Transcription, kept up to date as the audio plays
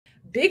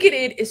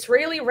Bigoted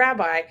Israeli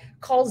rabbi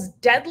calls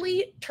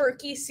deadly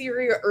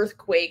Turkey-Syria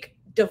earthquake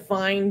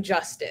divine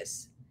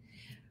justice.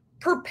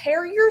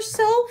 Prepare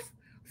yourself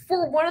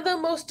for one of the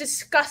most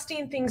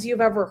disgusting things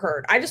you've ever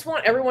heard. I just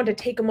want everyone to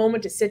take a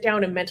moment to sit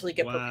down and mentally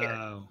get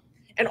prepared.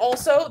 And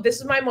also, this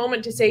is my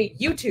moment to say,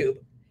 YouTube,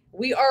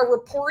 we are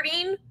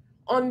reporting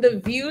on the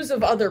views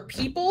of other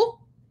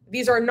people.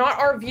 These are not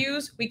our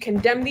views. We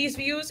condemn these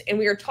views, and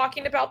we are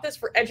talking about this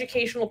for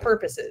educational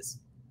purposes.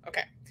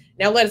 Okay,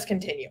 now let us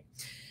continue.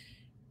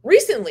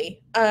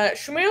 Recently,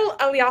 Shmuel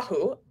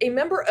Eliyahu, a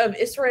member of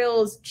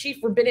Israel's Chief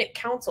Rabbinate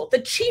Council,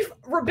 the Chief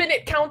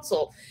Rabbinate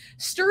Council,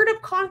 stirred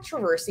up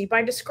controversy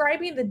by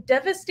describing the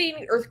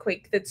devastating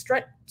earthquake that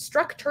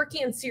struck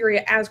Turkey and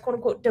Syria as,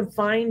 quote-unquote,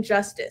 divine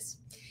justice.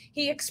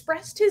 He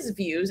expressed his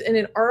views in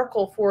an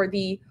article for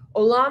the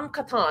Olam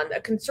Katan,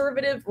 a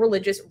conservative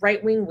religious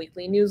right-wing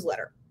weekly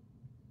newsletter.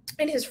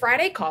 In his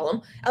Friday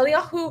column,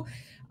 Eliyahu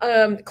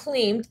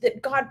claimed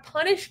that God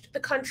punished the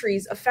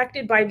countries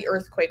affected by the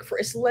earthquake for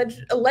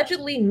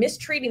allegedly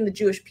mistreating the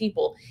Jewish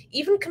people,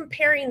 even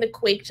comparing the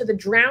quake to the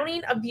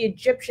drowning of the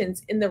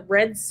Egyptians in the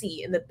Red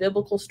Sea in the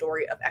biblical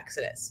story of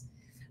Exodus.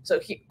 So,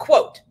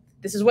 quote,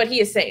 this is what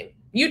he is saying.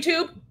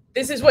 YouTube,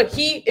 this is what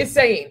he is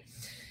saying.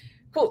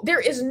 Quote, there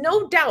is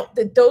no doubt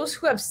that those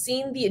who have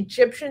seen the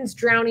Egyptians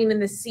drowning in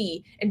the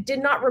sea and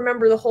did not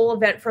remember the whole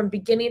event from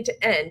beginning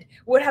to end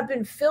would have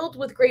been filled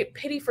with great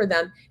pity for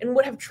them and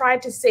would have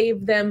tried to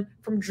save them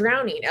from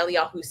drowning,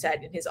 Eliyahu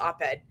said in his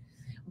op-ed.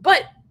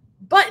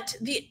 But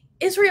the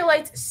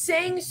Israelites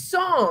sang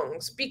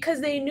songs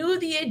because they knew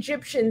the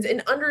Egyptians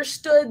and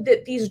understood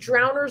that these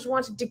drowners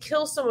wanted to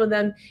kill some of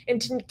them and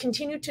to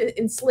continue to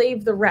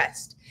enslave the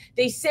rest.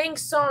 They sang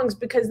songs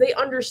because they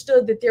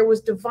understood that there was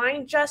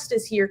divine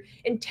justice here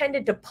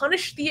intended to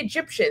punish the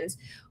Egyptians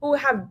who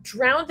have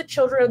drowned the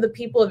children of the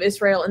people of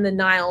Israel in the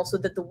Nile so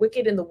that the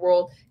wicked in the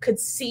world could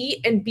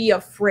see and be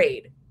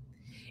afraid.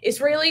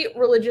 Israeli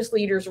religious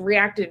leaders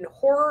reacted in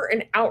horror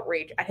and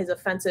outrage at his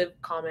offensive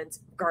comments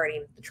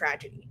regarding the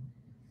tragedy.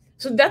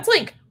 So that's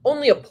like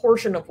only a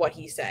portion of what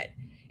he said.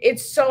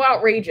 It's so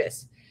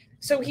outrageous.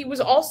 So he was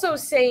also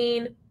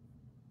saying,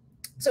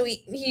 so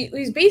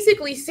he's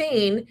basically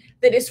saying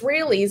that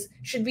Israelis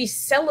should be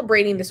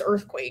celebrating this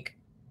earthquake.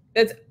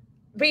 That's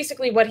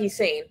basically what he's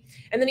saying.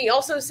 And then he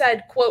also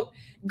said, quote,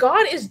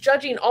 God is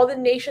judging all the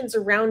nations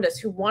around us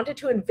who wanted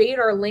to invade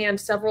our land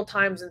several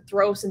times and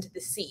throw us into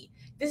the sea.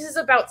 This is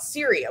about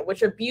Syria,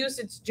 which abused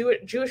its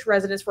Jewish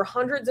residents for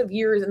hundreds of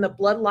years in the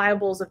blood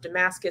libels of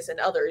Damascus and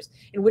others,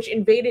 and which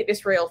invaded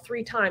Israel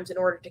 3 times in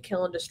order to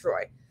kill and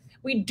destroy.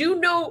 We do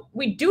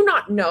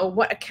not know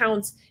what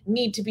accounts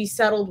need to be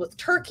settled with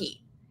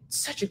Turkey. It's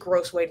such a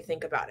gross way to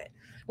think about it,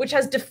 which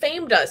has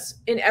defamed us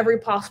in every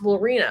possible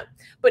arena.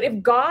 But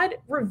if God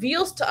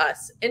reveals to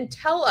us and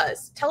tells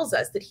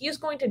us that he is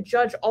going to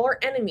judge all our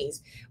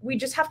enemies, we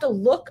just have to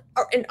look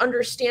and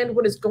understand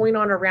what is going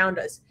on around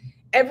us.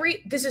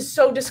 This is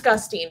so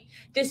disgusting.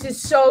 This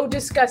is so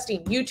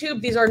disgusting.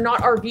 YouTube, these are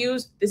not our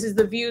views. This is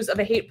the views of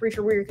a hate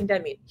preacher we are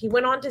condemning. He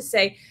went on to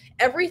say,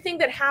 everything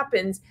that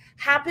happens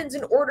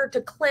in order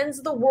to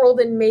cleanse the world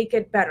and make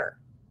it better.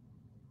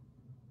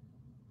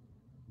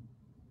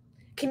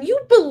 Can you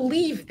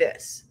believe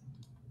this?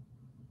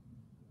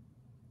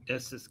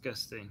 That's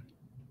disgusting.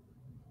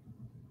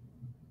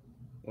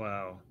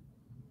 Wow.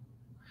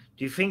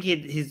 Do you think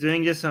he's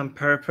doing this on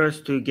purpose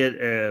to get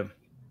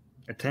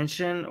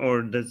attention,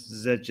 or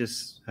is that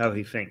just how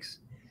he thinks?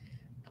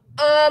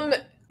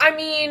 I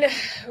mean,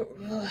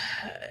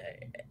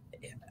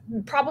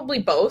 probably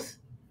both.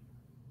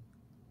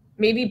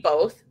 Maybe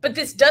both. But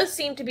this does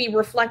seem to be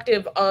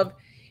reflective of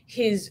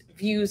his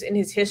views in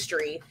his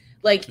history.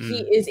 Like, he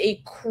is a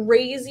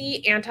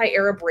crazy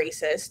anti-Arab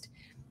racist.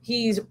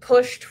 He's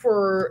pushed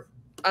for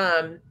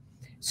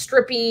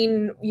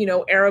stripping,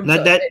 Arabs.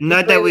 Not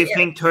that we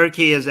think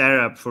Turkey is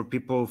Arab. For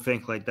people who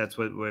think like that's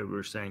what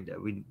we're saying, that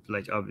we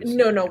like obviously.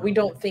 No, we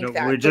don't think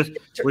that. We're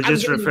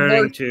just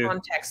referring to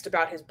context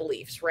about his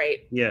beliefs,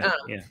 right? Yeah,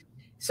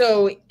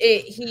 So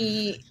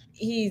he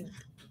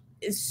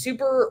is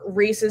super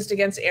racist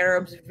against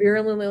Arabs,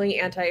 virulently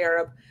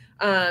anti-Arab.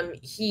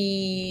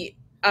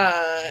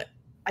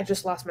 I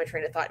just lost my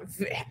train of thought.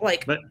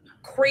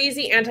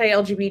 Crazy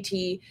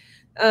anti-LGBT.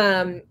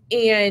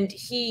 And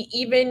he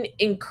even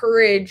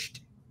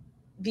encouraged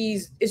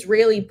these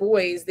Israeli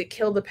boys that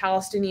killed the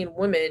Palestinian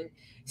women,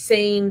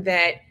 saying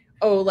that,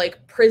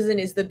 prison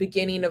is the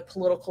beginning of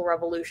political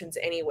revolutions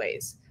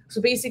anyways.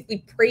 So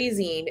basically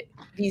praising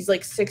these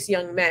 6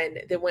 young men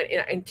that went in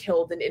and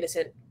killed an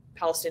innocent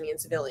Palestinian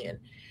civilian.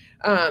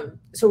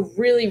 So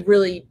really,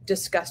 really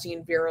disgusting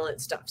and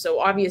virulent stuff. So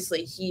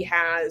obviously he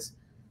has,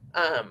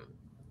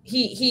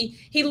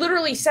 he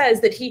literally says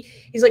that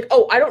he's like,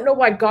 oh, I don't know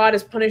why God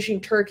is punishing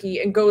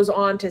Turkey, and goes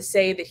on to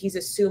say that he's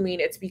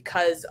assuming it's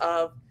because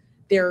of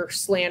their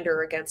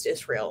slander against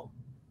Israel.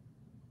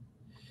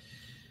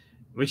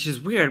 Which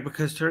is weird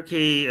because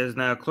Turkey is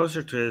now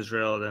closer to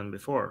Israel than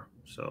before.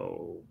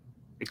 So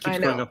it keeps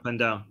going up and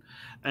down.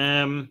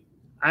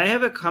 I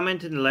have a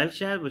comment in the live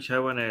chat, which I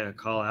want to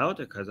call out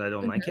because I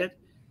don't like it.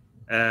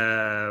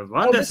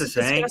 Wanda's this is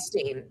saying,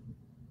 disgusting.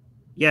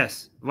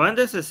 yes,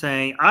 Wanda's is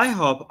saying, I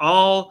hope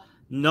all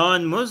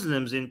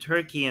non-Muslims in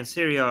Turkey and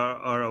Syria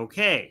are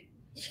okay.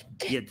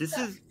 Get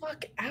the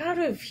fuck out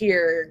of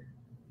here.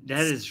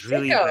 That is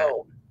really bad.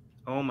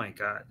 Oh my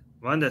God.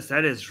 Wanda's,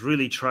 that is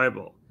really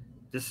tribal.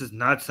 This is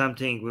not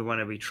something we want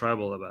to be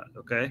tribal about,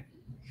 okay?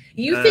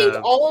 You think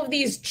all of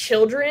these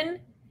children,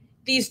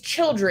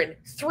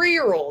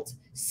 3-year-olds,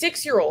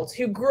 6-year-olds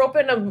who grew up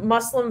in a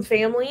Muslim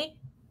family,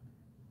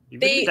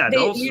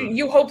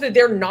 you hope that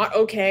they're not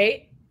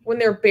okay when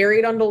they're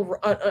buried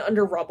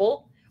under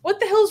rubble? What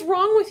the hell's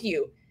wrong with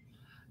you?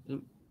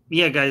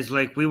 Yeah, guys,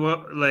 like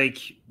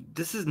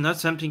this is not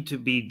something to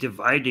be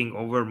dividing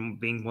over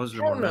being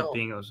Muslim or not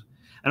being Muslim.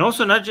 And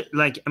also not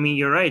like, I mean,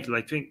 you're right,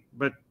 like,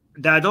 but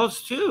the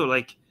adults too,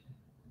 like,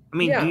 I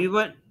mean, are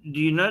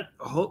you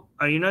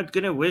not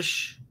gonna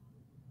wish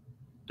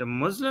the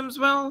Muslims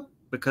well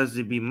because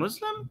they be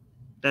Muslim?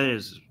 That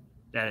is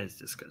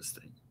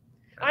disgusting.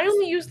 I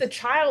only use the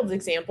child's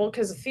example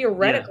because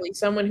theoretically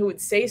someone who would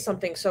say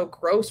something so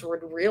gross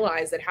would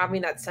realize that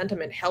having that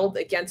sentiment held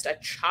against a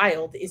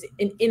child, is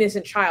an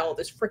innocent child,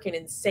 is freaking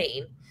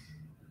insane.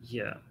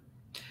 Yeah.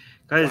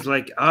 Guys,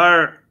 like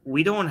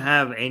we don't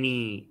have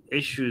any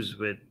issues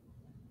with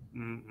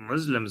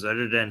Muslims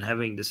other than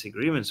having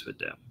disagreements with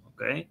them,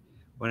 okay?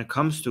 When it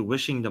comes to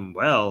wishing them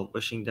well,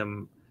 wishing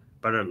them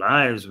better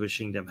lives,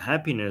 wishing them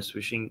happiness,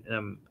 wishing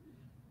them,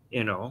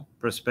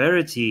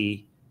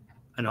 prosperity,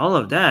 and all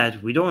of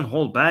that, we don't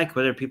hold back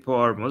whether people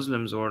are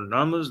Muslims or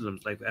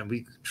non-Muslims. Like, and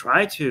we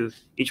try to,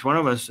 each one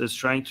of us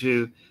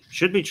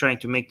should be trying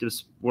to make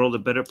this world a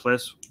better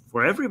place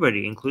for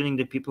everybody, including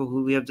the people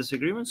who we have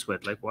disagreements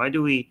with. Like, why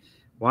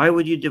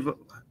would you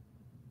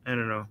I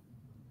don't know.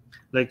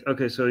 Like,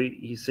 okay, so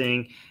he's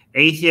saying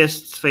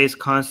atheists face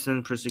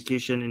constant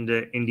persecution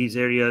in these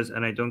areas,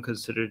 and I don't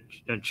consider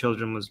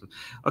children Muslim.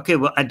 Okay,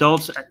 well,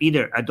 adults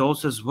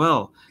as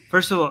well.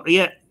 First of all,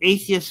 yeah,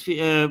 atheists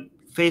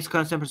face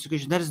constant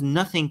persecution. That is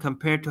nothing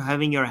compared to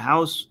having your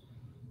house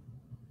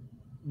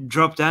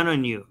drop down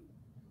on you.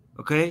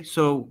 Okay,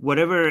 so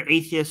whatever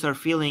atheists are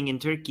feeling in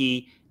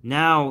Turkey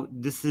now,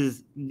 this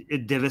is a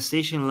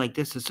devastation. Like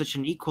this is such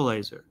an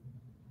equalizer.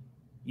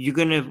 You're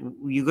gonna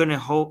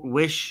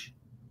wish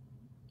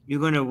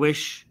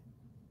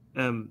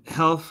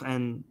health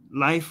and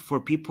life for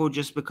people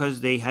just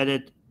because they had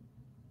it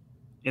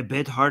a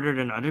bit harder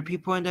than other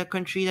people in that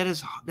country. That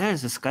is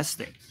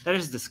disgusting. That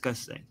is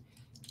disgusting.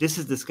 This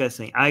is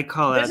disgusting. I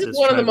call out this. This is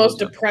one of the most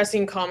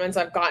depressing comments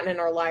I've gotten in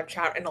our live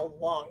chat in a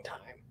long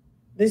time.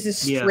 This is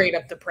straight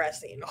up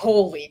depressing.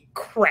 Holy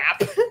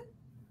crap.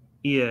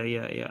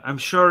 Yeah. I'm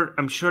sure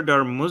there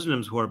are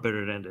Muslims who are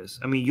better than this.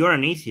 I mean, you're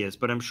an atheist,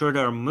 but I'm sure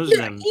there are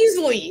Muslims. Yeah,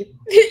 easily.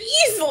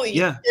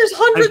 Yeah. There's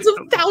hundreds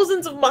of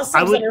thousands of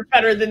Muslims that are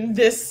better than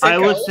this sicko. I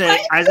would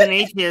say, as an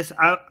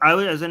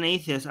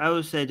atheist, I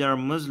would say there are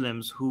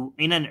Muslims who,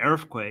 in an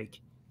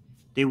earthquake,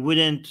 they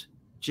wouldn't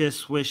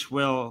just wish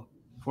well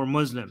for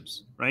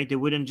Muslims, right? They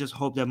wouldn't just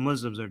hope that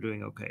Muslims are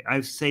doing okay. I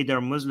say there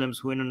are Muslims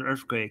who, in an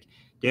earthquake,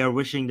 they are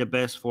wishing the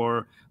best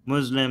for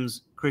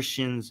Muslims,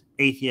 Christians,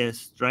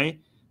 atheists, right?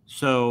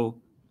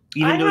 So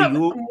even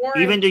though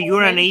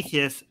you're an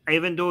atheist,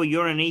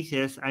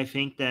 I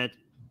think that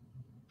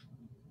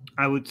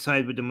I would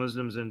side with the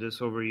Muslims in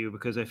this over you,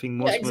 because I think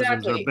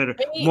Muslims are better.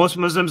 Most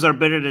Muslims are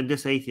better than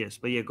this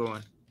atheist. But yeah, go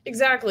on.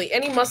 Exactly.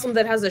 Any Muslim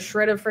that has a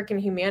shred of freaking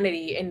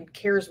humanity and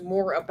cares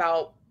more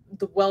about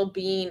the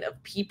well-being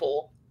of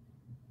people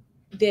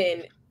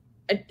than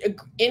a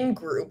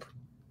in-group,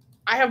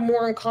 I have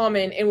more in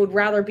common and would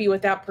rather be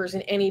with that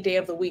person any day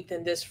of the week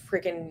than this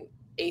freaking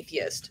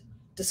atheist.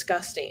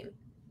 Disgusting.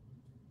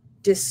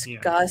 Yeah.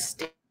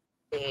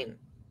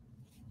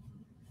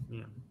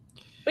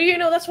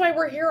 But that's why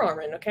we're here,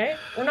 Armin, okay?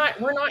 We're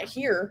not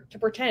here to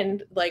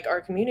pretend like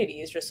our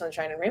community is just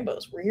sunshine and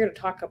rainbows. We're here to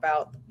talk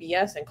about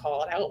BS and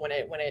call it out when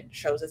it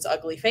shows its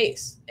ugly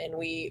face. And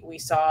we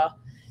saw a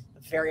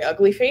very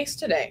ugly face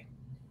today.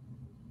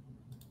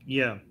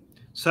 Yeah.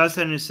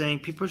 Susanna is saying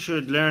people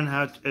should learn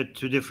how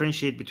to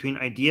differentiate between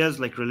ideas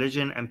like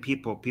religion and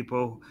people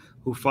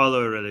who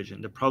follow a religion.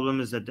 The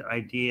problem is that the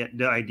idea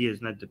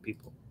is not the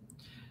people.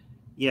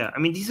 Yeah, I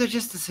mean, these are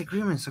just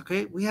disagreements,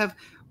 okay? We have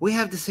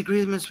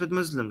disagreements with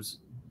Muslims,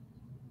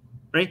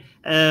 right?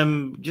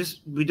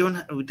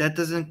 That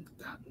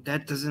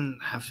doesn't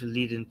have to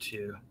lead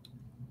into,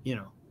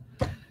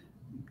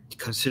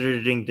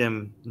 considering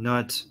them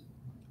not,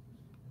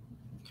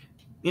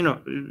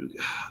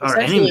 our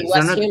enemies.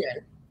 Less human.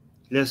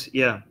 Yes,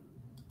 yeah.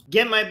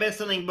 Get my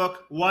best-selling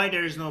book, Why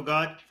There Is No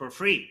God, for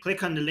free.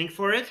 Click on the link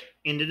for it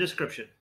in the description.